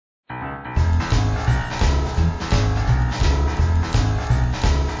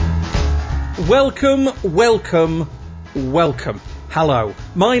Welcome. Hello,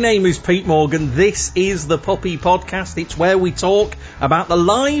 my name is Pete Morgan. This is the Puppy Podcast. It's where we talk about the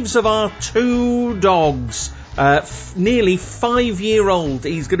lives of our two dogs. Nearly 5-year-old.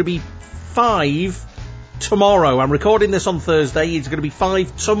 He's going to be 5 tomorrow. I'm recording this on Thursday. He's going to be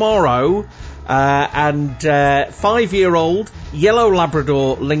 5 tomorrow. And 5-year-old yellow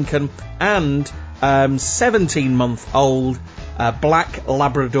Labrador Lincoln and 17-month-old black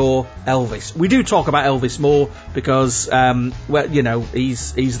Labrador Elvis. We do talk about Elvis more because,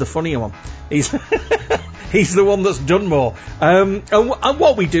 he's the funnier one. He's he's the one that's done more. And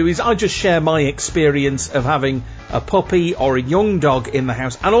what we do is I just share my experience of having a puppy or a young dog in the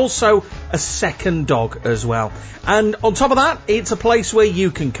house, and also a second dog as well. And on top of that, it's a place where you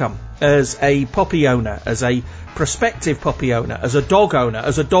can come as a puppy owner, as a prospective puppy owner, as a dog owner,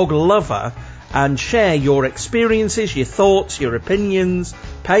 as a dog lover, and share your experiences, your thoughts, your opinions,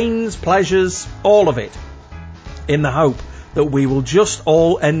 pains, pleasures, all of it, in the hope that we will just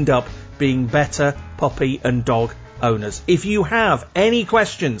all end up being better puppy and dog owners. If you have any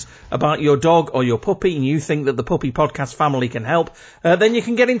questions about your dog or your puppy and you think that the Puppy Podcast family can help, then you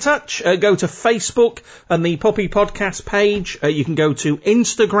can get in touch. Go to Facebook and the Puppy Podcast page. You can go to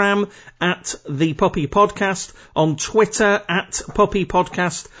Instagram at the Puppy Podcast, on Twitter at Puppy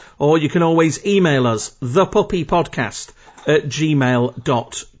Podcast, or you can always email us,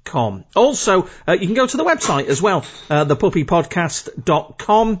 thepuppypodcast@gmail.com. Also, you can go to the website as well,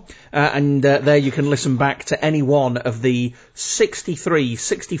 thepuppypodcast.com, and there you can listen back to any one of the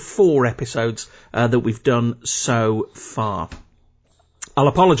 64 episodes that we've done so far. I'll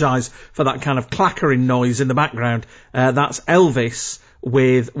apologise for that kind of clackering noise in the background. That's Elvis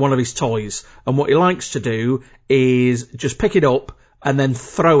with one of his toys, and what he likes to do is just pick it up and then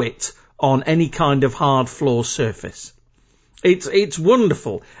throw it on any kind of hard floor surface. It's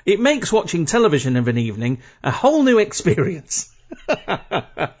wonderful. It makes watching television of an evening a whole new experience.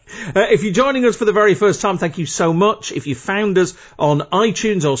 If you're joining us for the very first time, thank you so much. If you found us on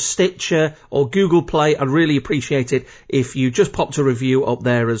iTunes or Stitcher or Google Play, I'd really appreciate it if you just popped a review up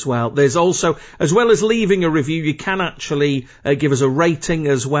there as well. There's also, as well as leaving a review, you can actually give us a rating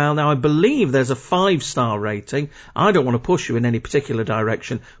as well. Now, I believe there's a 5-star rating. I don't want to push you in any particular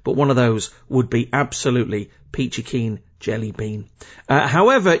direction, but one of those would be absolutely peachy keen jelly bean.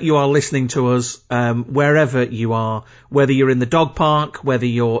 However you are listening to us, wherever you are, whether you're in the dog park, whether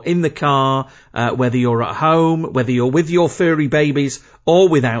you're in the car, whether you're at home, whether you're with your furry babies or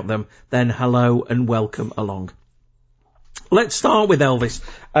without them, then hello and welcome along. Let's start with Elvis.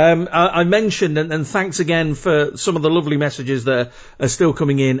 I mentioned, and thanks again for some of the lovely messages that are still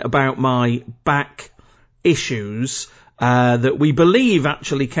coming in about my back issues, that we believe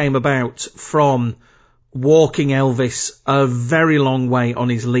actually came about from walking Elvis a very long way on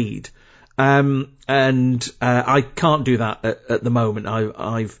his lead. I can't do that at the moment.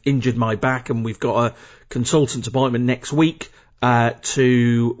 I've injured my back, and we've got a consultant appointment next week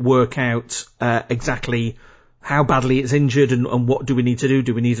to work out exactly how badly it's injured and what do we need to do.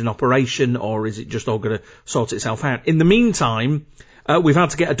 Do we need an operation, or is it just all going to sort itself out? In the meantime, we've had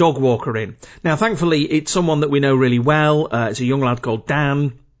to get a dog walker in. Now, thankfully, it's someone that we know really well. It's a young lad called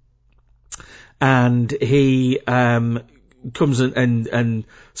Dan. And he comes and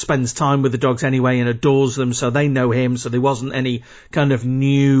spends time with the dogs anyway and adores them, so they know him, so there wasn't any kind of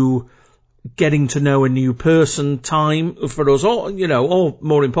new getting to know a new person time for us, or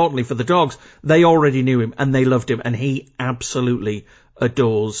more importantly for the dogs. They already knew him and they loved him, and he absolutely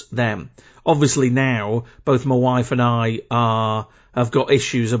adores them. Obviously now, both my wife and I have got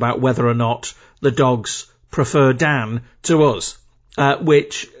issues about whether or not the dogs prefer Dan to us.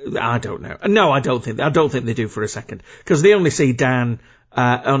 Which I don't know. No, I don't think they do for a second, because they only see Dan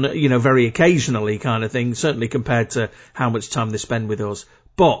on very occasionally kind of thing, certainly compared to how much time they spend with us.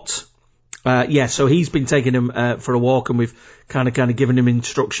 But so he's been taking him for a walk, and we've kind of given him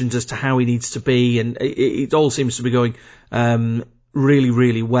instructions as to how he needs to be, and it all seems to be going really,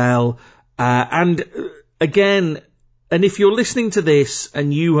 really well. And again, and if you're listening to this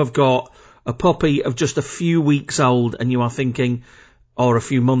and you have got a puppy of just a few weeks old and you are thinking, or a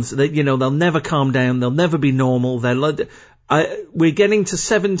few months, that they'll never calm down, they'll never be normal, we're getting to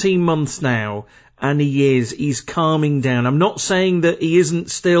 17 months now, and he's calming down. I'm not saying that he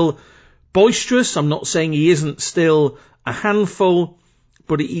isn't still boisterous, I'm not saying he isn't still a handful,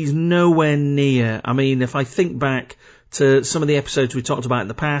 but he's nowhere near. I mean, if I think back to some of the episodes we talked about in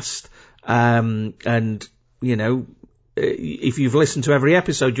the past, and if you've listened to every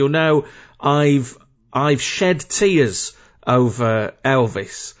episode, you'll know I've shed tears over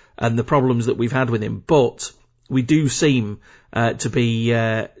Elvis and the problems that we've had with him. But we do seem to be,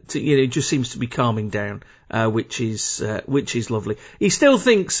 it just seems to be calming down, which is lovely. He still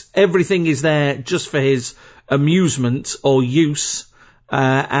thinks everything is there just for his amusement or use,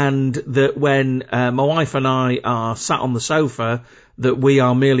 and that when my wife and I are sat on the sofa, that we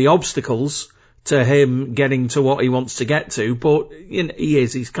are merely obstacles to him getting to what he wants to get to. But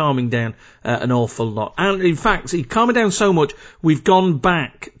he's calming down an awful lot. And in fact, he's calming down so much, we've gone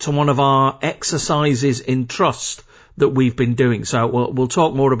back to one of our exercises in trust that we've been doing. So we'll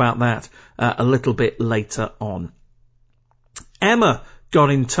talk more about that a little bit later on. Emma got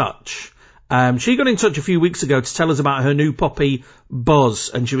in touch. She got in touch a few weeks ago to tell us about her new puppy,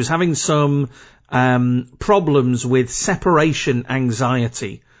 Buzz, and she was having some problems with separation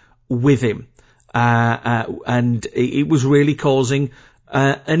anxiety with him. And it was really causing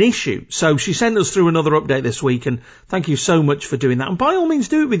an issue. So she sent us through another update this week, and thank you so much for doing that. And by all means,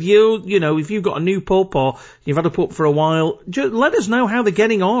 do it with you. If you've got a new pup or you've had a pup for a while, just let us know how they're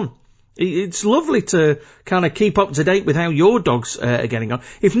getting on. It's lovely to kind of keep up to date with how your dogs are getting on.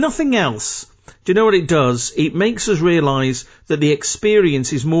 If nothing else, do you know what it does? It makes us realise that the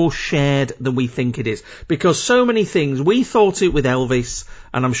experience is more shared than we think it is. Because so many things, we thought it with Elvis,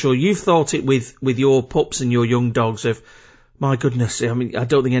 and I'm sure you've thought it with your pups and your young dogs of, my goodness, I mean, I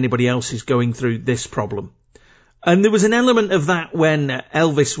don't think anybody else is going through this problem. And there was an element of that when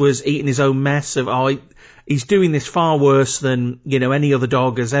Elvis was eating his own mess of, he's doing this far worse than, any other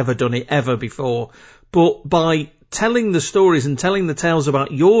dog has ever done it ever before. But by telling the stories and telling the tales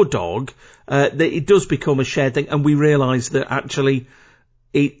about your dog, that it does become a shared thing, and we realise that actually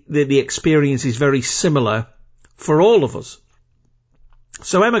the experience is very similar for all of us.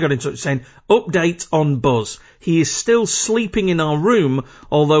 So Emma got in touch saying, update on Buzz. He is still sleeping in our room,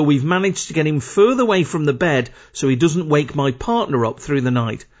 although we've managed to get him further away from the bed so he doesn't wake my partner up through the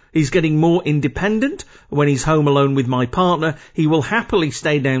night. He's getting more independent when he's home alone with my partner. He will happily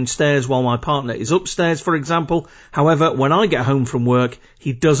stay downstairs while my partner is upstairs, for example. However, when I get home from work,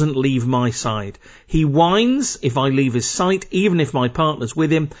 he doesn't leave my side. He whines if I leave his sight, even if my partner's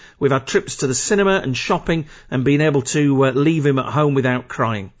with him. We've had trips to the cinema and shopping and been able to leave him at home without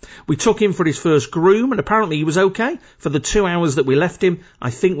crying. We took him for his first groom and apparently he was okay for the 2 hours that we left him.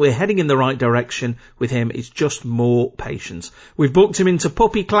 I think we're heading in the right direction with him. It's just more patience. We've booked him into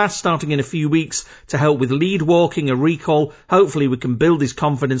puppy class starting in a few weeks to help with lead walking, a recall. Hopefully we can build his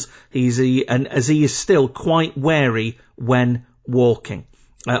confidence as he is still quite wary when walking.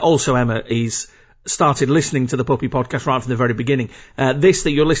 Also, Emma is started listening to the Puppy Podcast right from the very beginning. This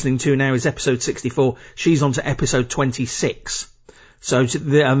that you're listening to now is episode 64. She's on to episode 26. So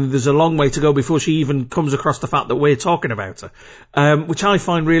there's a long way to go before she even comes across the fact that we're talking about her, which I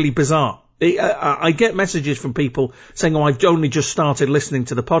find really bizarre. I get messages from people saying, I've only just started listening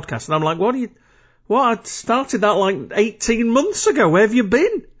to the podcast. And I'm like, I started that like 18 months ago. Where have you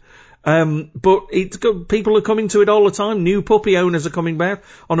been? But people are coming to it all the time. New puppy owners are coming back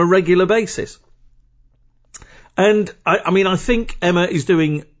on a regular basis. And I think Emma is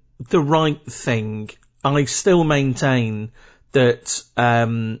doing the right thing. I still maintain that,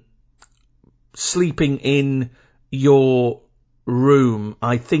 sleeping in your room,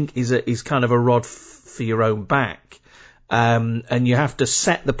 I think is kind of a rod for your own back. And you have to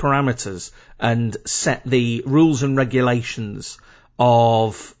set the parameters and set the rules and regulations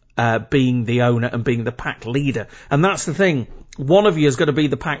of being the owner and being the pack leader. And that's the thing. One of you is going to be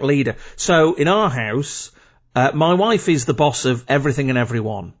the pack leader. So in our house, my wife is the boss of everything and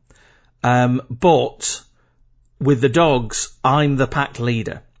everyone. But with the dogs, I'm the pack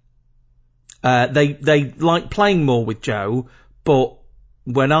leader. They like playing more with Joe, but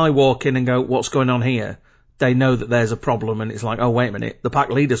when I walk in and go, what's going on here? They know that there's a problem and it's like, oh, wait a minute, the pack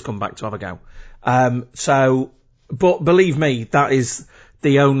leader's come back to have a go. But believe me, that is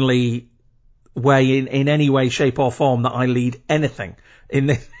the only way in any way, shape or form that I lead anything in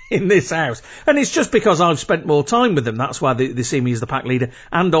this house. And it's just because I've spent more time with them. That's why they see me as the pack leader.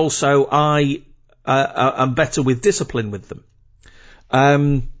 And also I am better with discipline with them.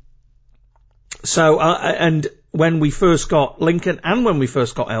 And when we first got Lincoln and when we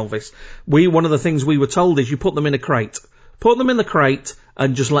first got Elvis, one of the things we were told is you put them in a crate. Put them in the crate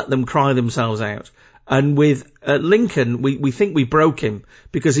and just let them cry themselves out. And with Lincoln, we think we broke him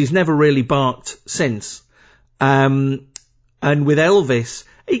because he's never really barked since. And with Elvis,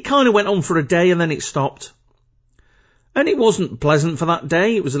 it kind of went on for a day and then it stopped. And it wasn't pleasant for that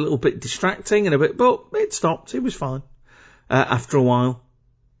day. It was a little bit distracting but it stopped. It was fine after a while.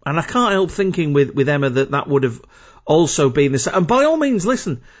 And I can't help thinking with Emma that would have also been the same. And by all means,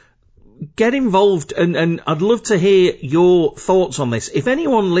 listen, get involved, and I'd love to hear your thoughts on this. If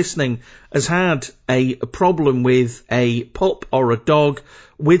anyone listening has had a problem with a pup or a dog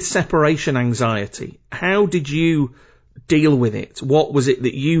with separation anxiety, how did you deal with it? What was it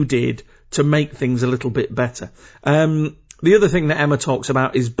that you did to make things a little bit better? The other thing that Emma talks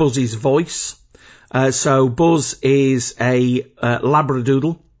about is Buzzy's voice. So Buzz is a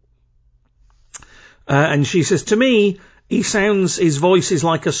Labradoodle. And she says, to me, his voice is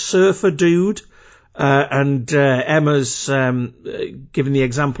like a surfer dude. And Emma's given the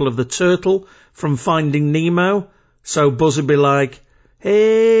example of the turtle from Finding Nemo. So Buzz would be like,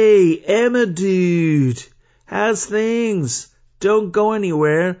 hey, Emma dude, how's things? Don't go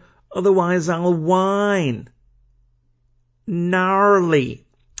anywhere, otherwise I'll whine. Gnarly.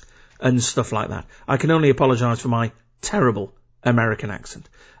 And stuff like that. I can only apologise for my terrible American accent.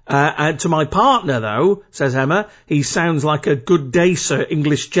 And to my partner, though, says Emma, he sounds like a good day, sir,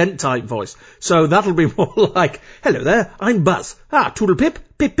 English gent type voice. So that'll be more like, hello there, I'm Buzz. Toodle pip,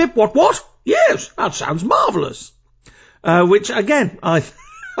 pip pip, what? Yes, that sounds marvellous. Which, again, I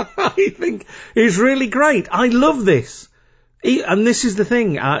think is really great. I love this. And this is the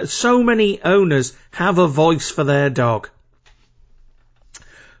thing, so many owners have a voice for their dog.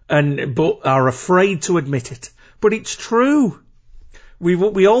 But are afraid to admit it. But it's true.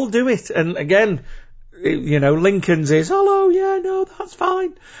 We all do it. And again, Lincoln's is, hello, yeah, no, that's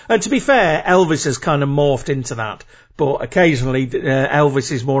fine. And to be fair, Elvis has kind of morphed into that. But occasionally,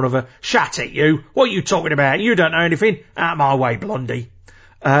 Elvis is more of a, shut it, you. What are you talking about? You don't know anything. Out my way, Blondie.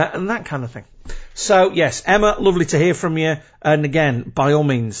 And that kind of thing. So, yes, Emma, lovely to hear from you. And again, by all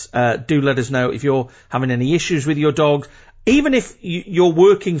means, do let us know if you're having any issues with your dog. Even if you're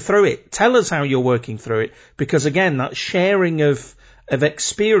working through it, tell us how you're working through it. Because again, that sharing of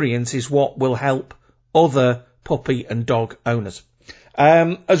experience is what will help other puppy and dog owners.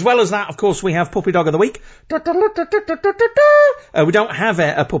 As well as that, of course, we have Puppy Dog of the Week. We don't have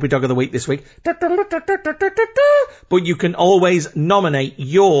a Puppy Dog of the Week this week. But you can always nominate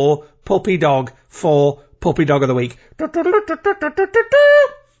your puppy dog for Puppy Dog of the Week.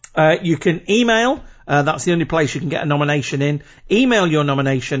 You can email. That's the only place you can get a nomination in. Email your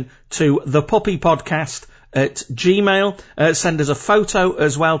nomination to thepuppypodcast@gmail. Send us a photo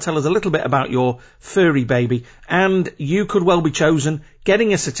as well. Tell us a little bit about your furry baby. And you could well be chosen,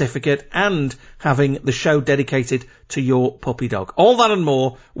 getting a certificate and having the show dedicated to your puppy dog. All that and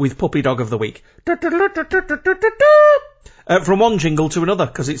more with Puppy Dog of the Week. From one jingle to another,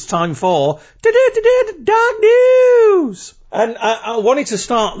 because it's time for Dog News. And I wanted to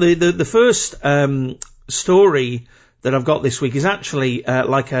start the first story that I've got this week is actually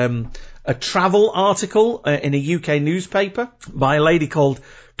like a travel article in a UK newspaper by a lady called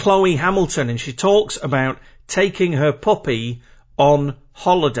Chloe Hamilton, and she talks about taking her puppy on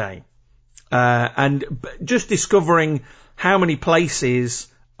holiday and just discovering how many places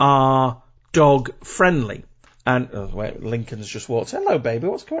are dog friendly. And wait, Lincoln's just walked. Hello, baby.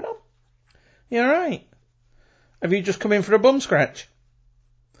 What's going on? You all right? Have you just come in for a bum scratch?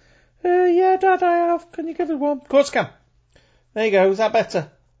 Yeah, Dad, I have. Can you give us one? Of course I can. There you go. Is that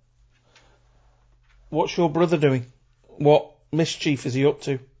better? What's your brother doing? What mischief is he up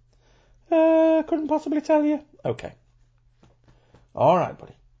to? Couldn't possibly tell you. Okay. All right,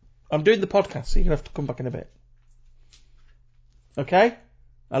 buddy. I'm doing the podcast, so you're going to have to come back in a bit. Okay?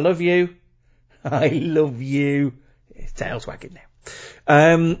 I love you. I love you. His tail's wagging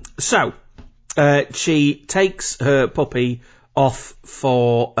now. So, she takes her puppy off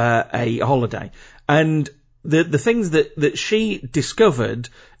for a holiday. And the things that she discovered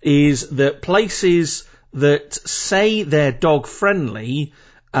is that places that say they're dog friendly,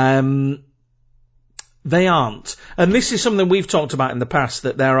 they aren't. And this is something we've talked about in the past,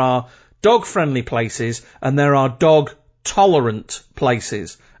 that there are dog friendly places and there are dog tolerant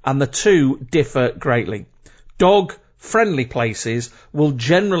places. And the two differ greatly. Dog friendly places will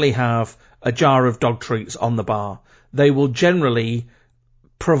generally have a jar of dog treats on the bar. They will generally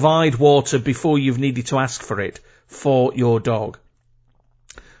provide water before you've needed to ask for it for your dog.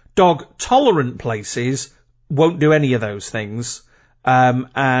 Dog tolerant places won't do any of those things.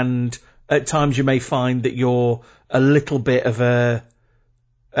 And at times you may find that you're a little bit of a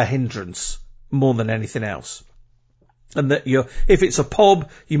hindrance more than anything else. And that if it's a pub,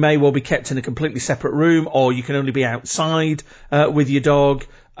 you may well be kept in a completely separate room, or you can only be outside with your dog.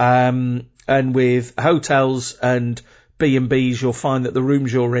 And with hotels and B&Bs, you'll find that the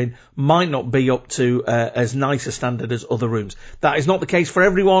rooms you're in might not be up to as nice a standard as other rooms. That is not the case for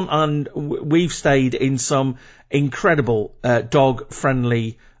everyone, and we've stayed in some incredible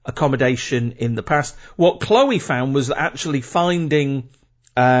dog-friendly accommodation in the past. What Chloe found was that actually finding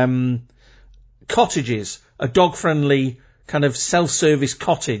cottages, a dog-friendly kind of self-service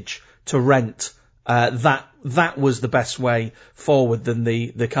cottage to rent, that was the best way forward than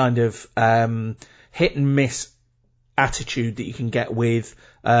the kind of hit and miss attitude that you can get with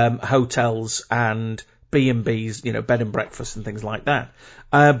hotels and B&Bs, bed and breakfast and things like that.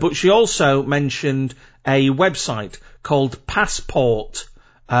 But she also mentioned a website called Passport,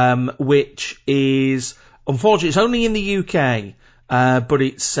 which is, unfortunately, it's only in the UK, but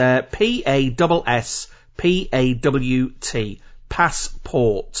it's P-A-S-S-P-A-W-T.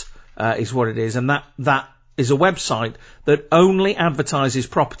 Passport is what it is, and that is a website that only advertises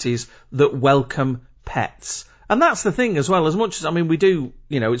properties that welcome pets. And that's the thing as well, as much as, we do,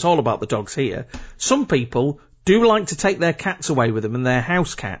 it's all about the dogs here. Some people do like to take their cats away with them and their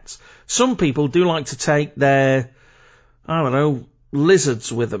house cats. Some people do like to take their,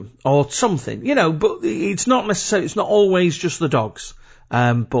 lizards with them or something, but it's not necessarily, it's not always just the dogs.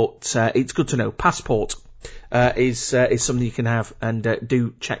 But it's good to know. Passport is something you can have, and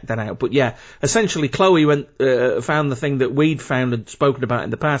do check that out. But yeah, essentially Chloe found the thing that we'd found and spoken about in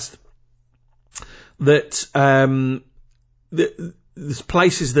the past, that there's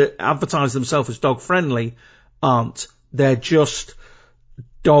places that advertise themselves as dog friendly aren't. They're just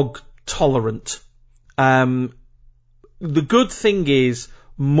dog tolerant. The good thing is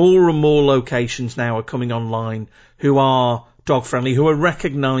more and more locations now are coming online who are dog friendly, who are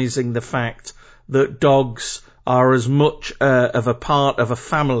recognising the fact that dogs are as much of a part of a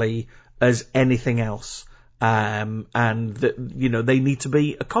family as anything else. And that, they need to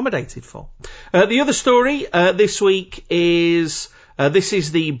be accommodated for. The other story, this week is, this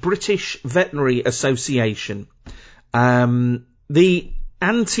is the British Veterinary Association. The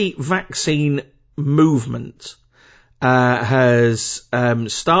anti-vaccine movement, has,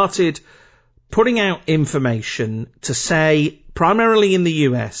 started putting out information to say, primarily in the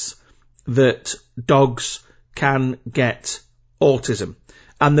US, that dogs can get autism.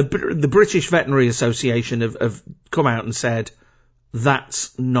 And the British Veterinary Association have come out and said,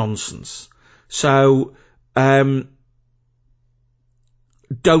 that's nonsense. So, don't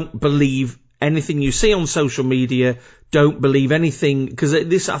believe anything you see on social media. Don't believe anything, because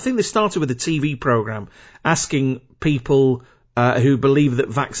I think this started with a TV program asking people who believe that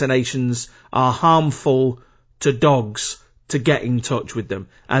vaccinations are harmful to dogs to get in touch with them.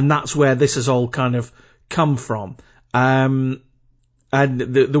 And that's where this has all kind of come from. And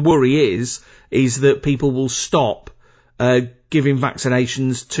the worry is that people will stop giving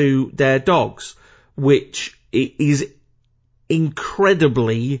vaccinations to their dogs, which is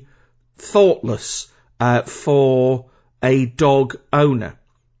incredibly thoughtless for a dog owner.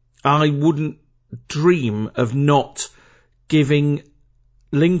 I wouldn't dream of not giving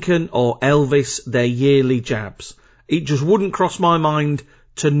Lincoln or Elvis their yearly jabs. It just wouldn't cross my mind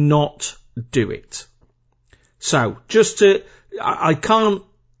to not do it. So, I can't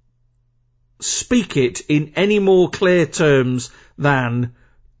speak it in any more clear terms than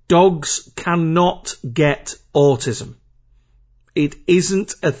dogs cannot get autism. It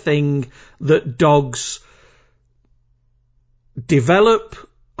isn't a thing that dogs develop,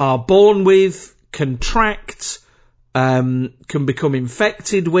 are born with, contract, can become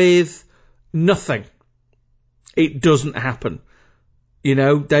infected with. Nothing. It doesn't happen.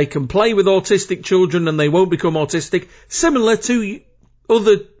 They can play with autistic children and they won't become autistic, similar to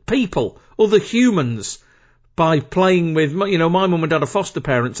other people, other humans, by playing with, my mum and dad are foster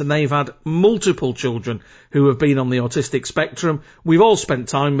parents and they've had multiple children who have been on the autistic spectrum. We've all spent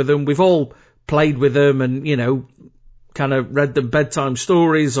time with them. We've all played with them and, kind of read them bedtime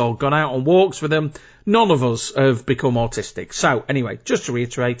stories or gone out on walks with them. None of us have become autistic. So anyway, just to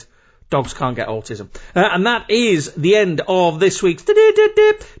reiterate, dogs can't get autism. And that is the end of this week's Dog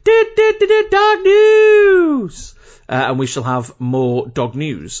News. And we shall have more dog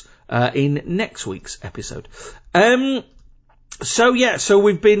news in next week's episode. So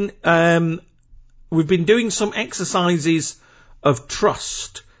we've been doing some exercises of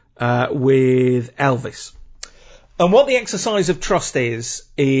trust with Elvis. And what the exercise of trust is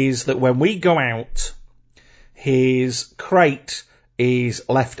that when we go out, his crate is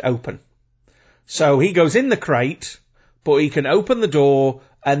left open. So he goes in the crate, but he can open the door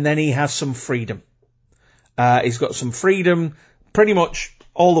and then he has some freedom. He's got some freedom pretty much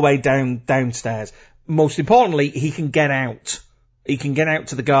all the way downstairs. Most importantly, he can get out. He can get out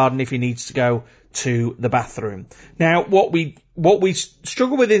to the garden if he needs to go to the bathroom. Now, what we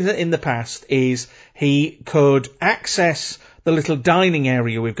struggle with in the past is he could access the little dining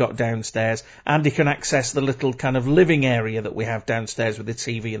area we've got downstairs, and he can access the little kind of living area that we have downstairs with the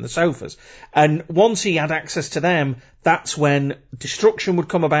TV and the sofas. And once he had access to them, that's when destruction would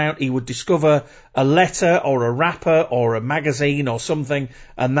come about. He would discover a letter or a wrapper or a magazine or something,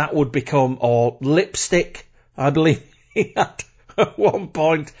 and that would become, or lipstick, I believe he had at one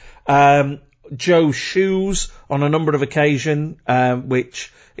point, Joe's shoes on a number of occasions,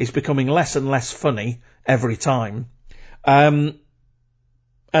 which is becoming less and less funny every time. And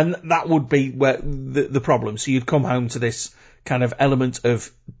that would be where the problem. So you'd come home to this kind of element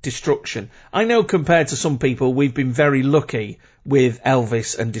of destruction. I know compared to some people, we've been very lucky with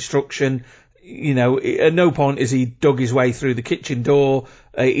Elvis and destruction. You know, at no point has he dug his way through the kitchen door.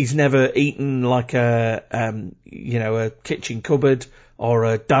 He's never eaten like a kitchen cupboard or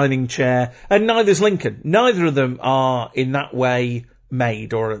a dining chair. And neither's Lincoln. Neither of them are in that way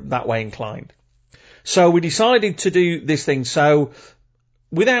made or that way inclined. So we decided to do this thing. So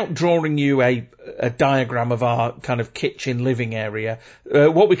without drawing you a diagram of our kind of kitchen living area,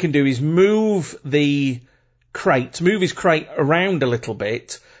 what we can do is move his crate around a little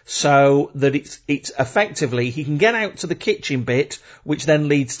bit so that it's effectively, he can get out to the kitchen bit, which then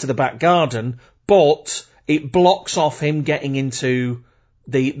leads to the back garden, but it blocks off him getting into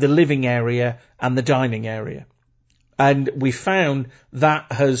the living area and the dining area. And we found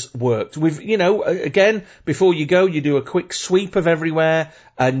that has worked. Again, before you go, you do a quick sweep of everywhere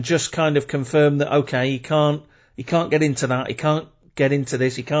and just kind of confirm that, okay, he can't get into that, he can't get into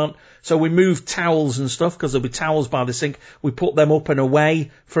this, he can't. So we moved towels and stuff, because there'll be towels by the sink. We put them up and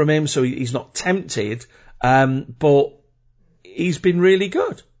away from him so he's not tempted. But he's been really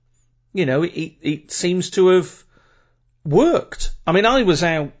good. You know, it seems to have worked. I mean, I was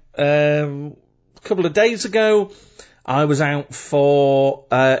out a couple of days ago. I was out for,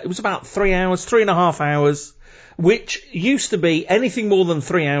 it was about 3.5 hours, which used to be anything more than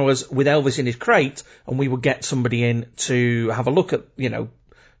 3 hours with Elvis in his crate, and we would get somebody in to have a look at,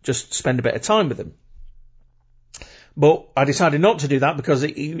 just spend a bit of time with him. But I decided not to do that because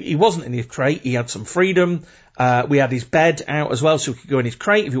he wasn't in his crate. He had some freedom. We had his bed out as well, so he could go in his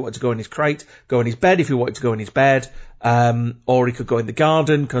crate if he wanted to go in his crate, go in his bed if he wanted to go in his bed, or he could go in the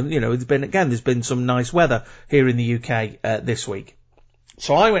garden, because, there's been some nice weather here in the UK this week.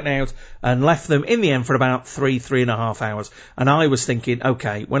 So I went out and left them in the end for about 3.5 hours. And I was thinking,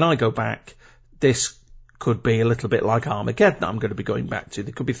 okay, when I go back, this could be a little bit like Armageddon I'm going to be going back to.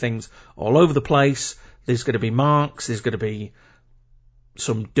 There could be things all over the place. There's going to be marks. There's going to be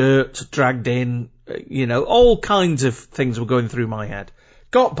some dirt dragged in. All kinds of things were going through my head.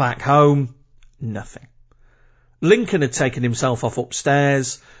 Got back home, nothing. Lincoln had taken himself off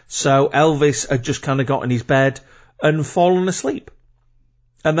upstairs, so Elvis had just kind of got in his bed and fallen asleep.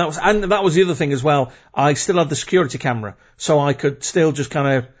 And that was the other thing as well. I still had the security camera, so I could still just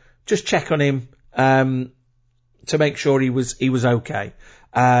kind of just check on him to make sure he was okay.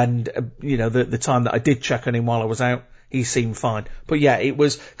 And the time that I did check on him while I was out, he seemed fine. But yeah, it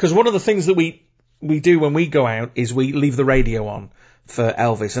was because one of the things that we do when we go out is we leave the radio on for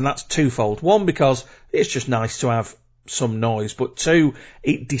Elvis, and that's twofold. One, because it's just nice to have some noise, but two,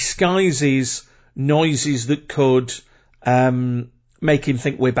 it disguises noises that could make him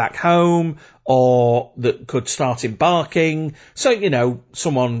think we're back home, or that could start him barking. So,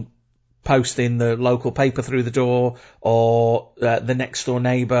 someone posting the local paper through the door, or the next door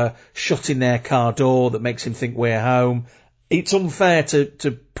neighbour shutting their car door that makes him think we're home. It's unfair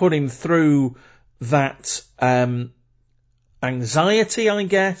to put him through that anxiety, I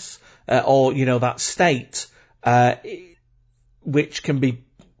guess, or that state, which can be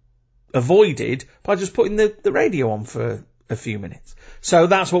avoided by just putting the radio on for a few minutes. So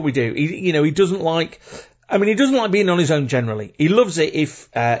that's what we do. He doesn't like being on his own generally. He loves it if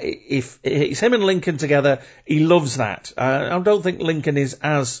it's him and Lincoln together. He loves that. I don't think Lincoln is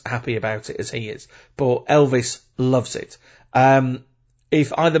as happy about it as he is, but Elvis loves it.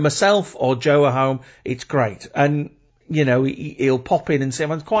 If either myself or Joe are home, it's great. And, he'll pop in and see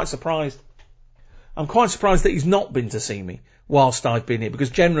him. I'm quite surprised that he's not been to see me whilst I've been here, because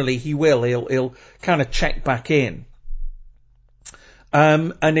generally he will. He'll kind of check back in.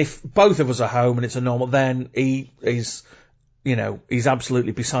 And if both of us are home and it's a normal, then he's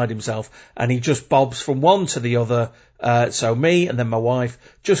absolutely beside himself, and he just bobs from one to the other. So me and then my wife,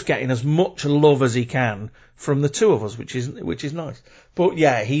 just getting as much love as he can from the two of us, which is nice. But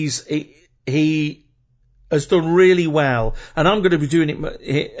yeah, he has done really well, and I'm going to be doing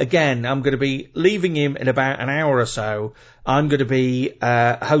it again. I'm going to be leaving him in about an hour or so. I'm going to be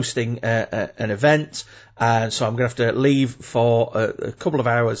hosting an event, so I'm going to have to leave for a couple of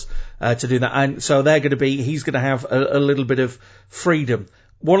hours to do that. And so he's going to have a little bit of freedom.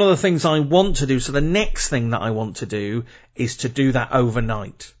 One of the things I want to do, so the next thing that I want to do is to do that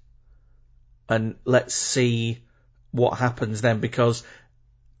overnight. And let's see what happens then, because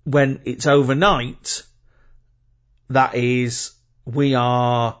when it's overnight, that is, we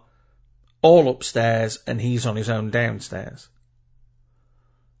are all upstairs and he's on his own downstairs.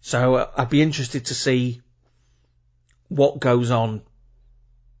 So I'd be interested to see what goes on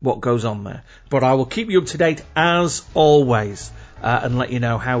there. But I will keep you up to date as always, and let you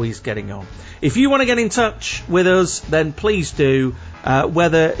know how he's getting on. If you want to get in touch with us, then please do.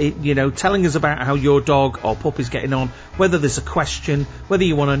 Whether telling us about how your dog or puppy's getting on, whether there's a question, whether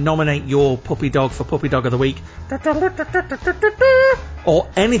you want to nominate your puppy dog for Puppy Dog of the Week, or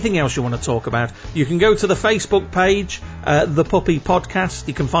anything else you want to talk about, you can go to the Facebook page, The Puppy Podcast.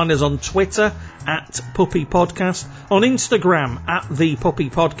 You can find us on Twitter at Puppy Podcast, on Instagram at The Puppy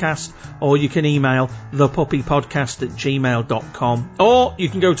Podcast, or you can email thepuppypodcast@gmail.com, or you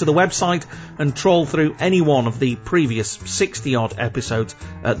can go to the website and troll through any one of the previous 60-odd episodes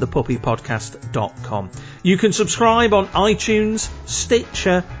at thepuppypodcast.com. You can subscribe on iTunes,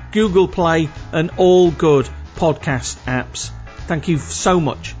 Stitcher, Google Play, and all good podcast apps. Thank you so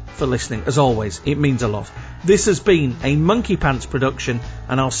much for listening. As always, it means a lot. This has been a Monkey Pants production,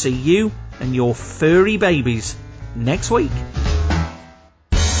 and I'll see you and your furry babies next week.